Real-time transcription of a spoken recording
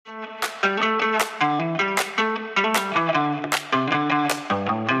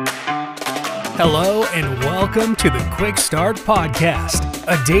Hello and welcome to the Quick Start Podcast,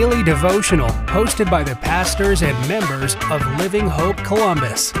 a daily devotional hosted by the pastors and members of Living Hope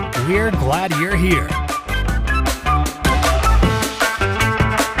Columbus. We're glad you're here.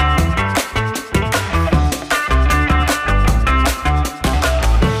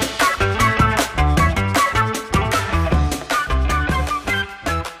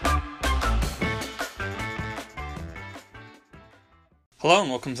 Hello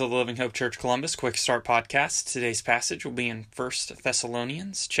and welcome to the Living Hope Church Columbus Quick Start Podcast. Today's passage will be in 1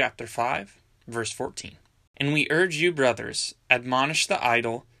 Thessalonians chapter 5, verse 14. And we urge you, brothers, admonish the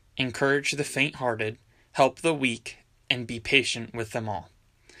idle, encourage the faint-hearted, help the weak, and be patient with them all.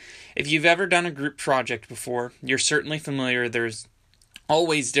 If you've ever done a group project before, you're certainly familiar there's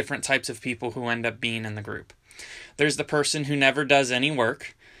always different types of people who end up being in the group. There's the person who never does any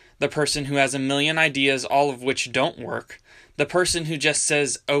work, the person who has a million ideas, all of which don't work, the person who just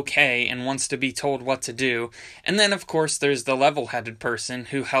says okay and wants to be told what to do, and then of course there's the level-headed person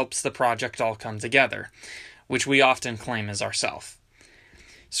who helps the project all come together, which we often claim as ourselves.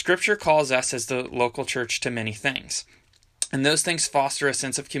 Scripture calls us as the local church to many things, and those things foster a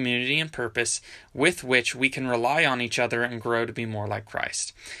sense of community and purpose with which we can rely on each other and grow to be more like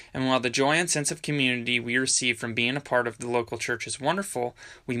Christ. And while the joy and sense of community we receive from being a part of the local church is wonderful,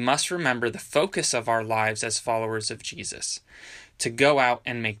 we must remember the focus of our lives as followers of Jesus, to go out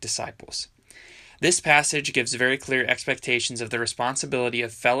and make disciples. This passage gives very clear expectations of the responsibility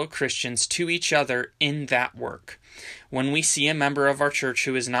of fellow Christians to each other in that work. When we see a member of our church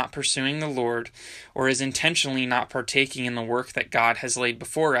who is not pursuing the Lord or is intentionally not partaking in the work that God has laid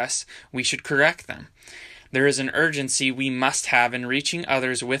before us, we should correct them. There is an urgency we must have in reaching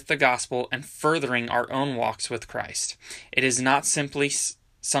others with the gospel and furthering our own walks with Christ. It is not simply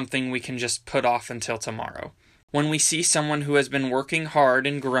something we can just put off until tomorrow. When we see someone who has been working hard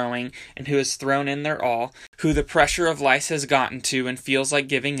and growing and who has thrown in their all, who the pressure of life has gotten to and feels like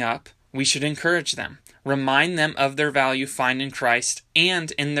giving up, we should encourage them, remind them of their value found in Christ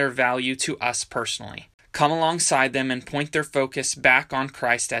and in their value to us personally. Come alongside them and point their focus back on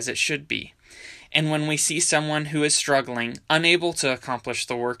Christ as it should be. And when we see someone who is struggling, unable to accomplish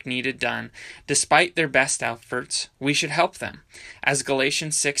the work needed done, despite their best efforts, we should help them. As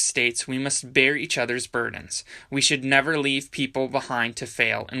Galatians 6 states, we must bear each other's burdens. We should never leave people behind to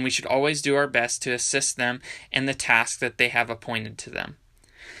fail, and we should always do our best to assist them in the task that they have appointed to them.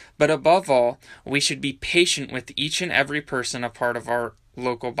 But above all, we should be patient with each and every person a part of our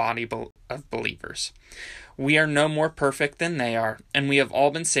local body of believers. We are no more perfect than they are, and we have all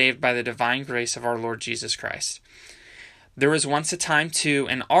been saved by the divine grace of our Lord Jesus Christ. There was once a time, too,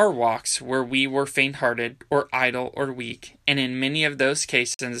 in our walks where we were faint-hearted or idle or weak, and in many of those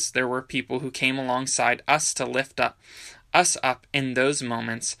cases there were people who came alongside us to lift us up in those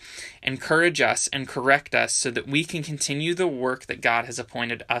moments, encourage us and correct us so that we can continue the work that God has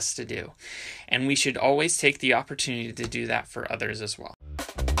appointed us to do. And we should always take the opportunity to do that for others as well.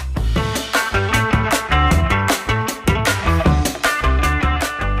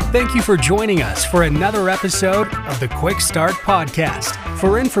 Thank you for joining us for another episode of the Quick Start Podcast.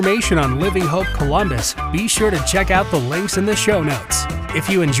 For information on Living Hope Columbus, be sure to check out the links in the show notes. If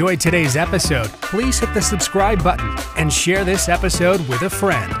you enjoyed today's episode, please hit the subscribe button and share this episode with a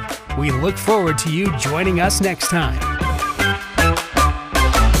friend. We look forward to you joining us next time.